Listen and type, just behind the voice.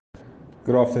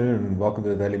Good afternoon and welcome to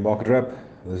the Daily Market Wrap.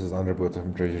 This is Andre Botha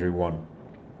from Treasury One.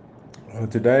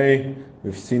 Today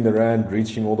we've seen the Rand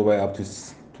reaching all the way up to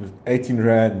 18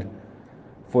 Rand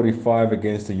 45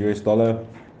 against the US dollar.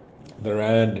 The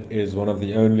Rand is one of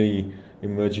the only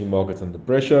emerging markets under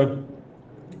pressure.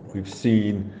 We've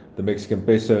seen the Mexican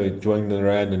peso join the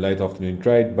Rand in late afternoon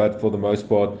trade, but for the most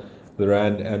part, the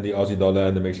Rand and the Aussie dollar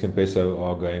and the Mexican peso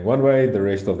are going one way, the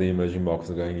rest of the emerging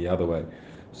markets are going the other way.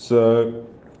 So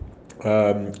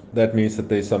that means that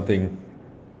there's something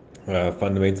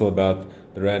fundamental about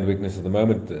the Rand weakness at the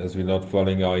moment, as we're not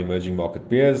following our emerging market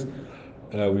peers.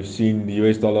 We've seen the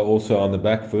US dollar also on the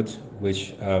back foot,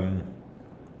 which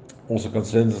also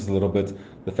concerns us a little bit.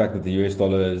 The fact that the US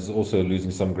dollar is also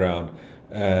losing some ground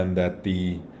and that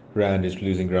the Rand is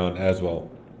losing ground as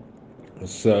well.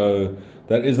 So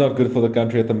that is not good for the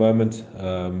country at the moment.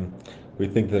 We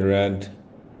think the Rand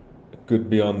could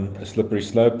be on a slippery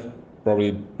slope,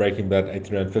 probably breaking that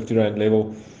 80 Rand, 50 Rand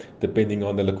level, depending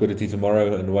on the liquidity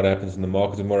tomorrow and what happens in the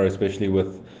market tomorrow, especially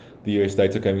with the US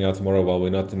data coming out tomorrow while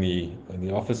we're not in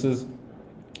the offices.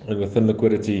 And with thin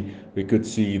liquidity, we could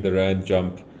see the Rand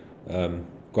jump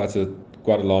quite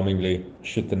alarmingly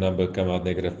should the number come out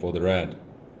negative for the Rand.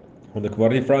 On the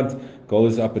commodity front,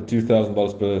 gold is up at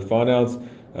 $2,000 per fine ounce.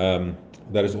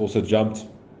 That has also jumped.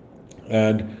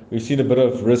 And we've seen a bit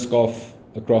of risk off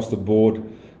across the board.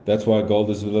 That's why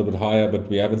gold is a little bit higher, but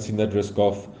we haven't seen that risk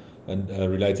off and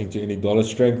relating to any dollar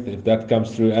strength. If that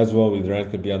comes through as well, the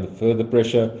Rand could be under further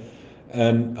pressure.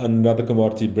 And another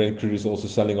commodity, Brent crude, is also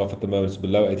selling off at the moment. It's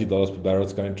below $80 per barrel.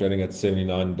 It's currently trading at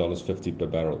 $79.50 per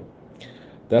barrel.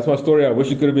 That's my story. I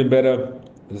wish it could have been better.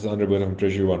 This is Andre Botha from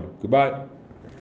Treasury One. Goodbye.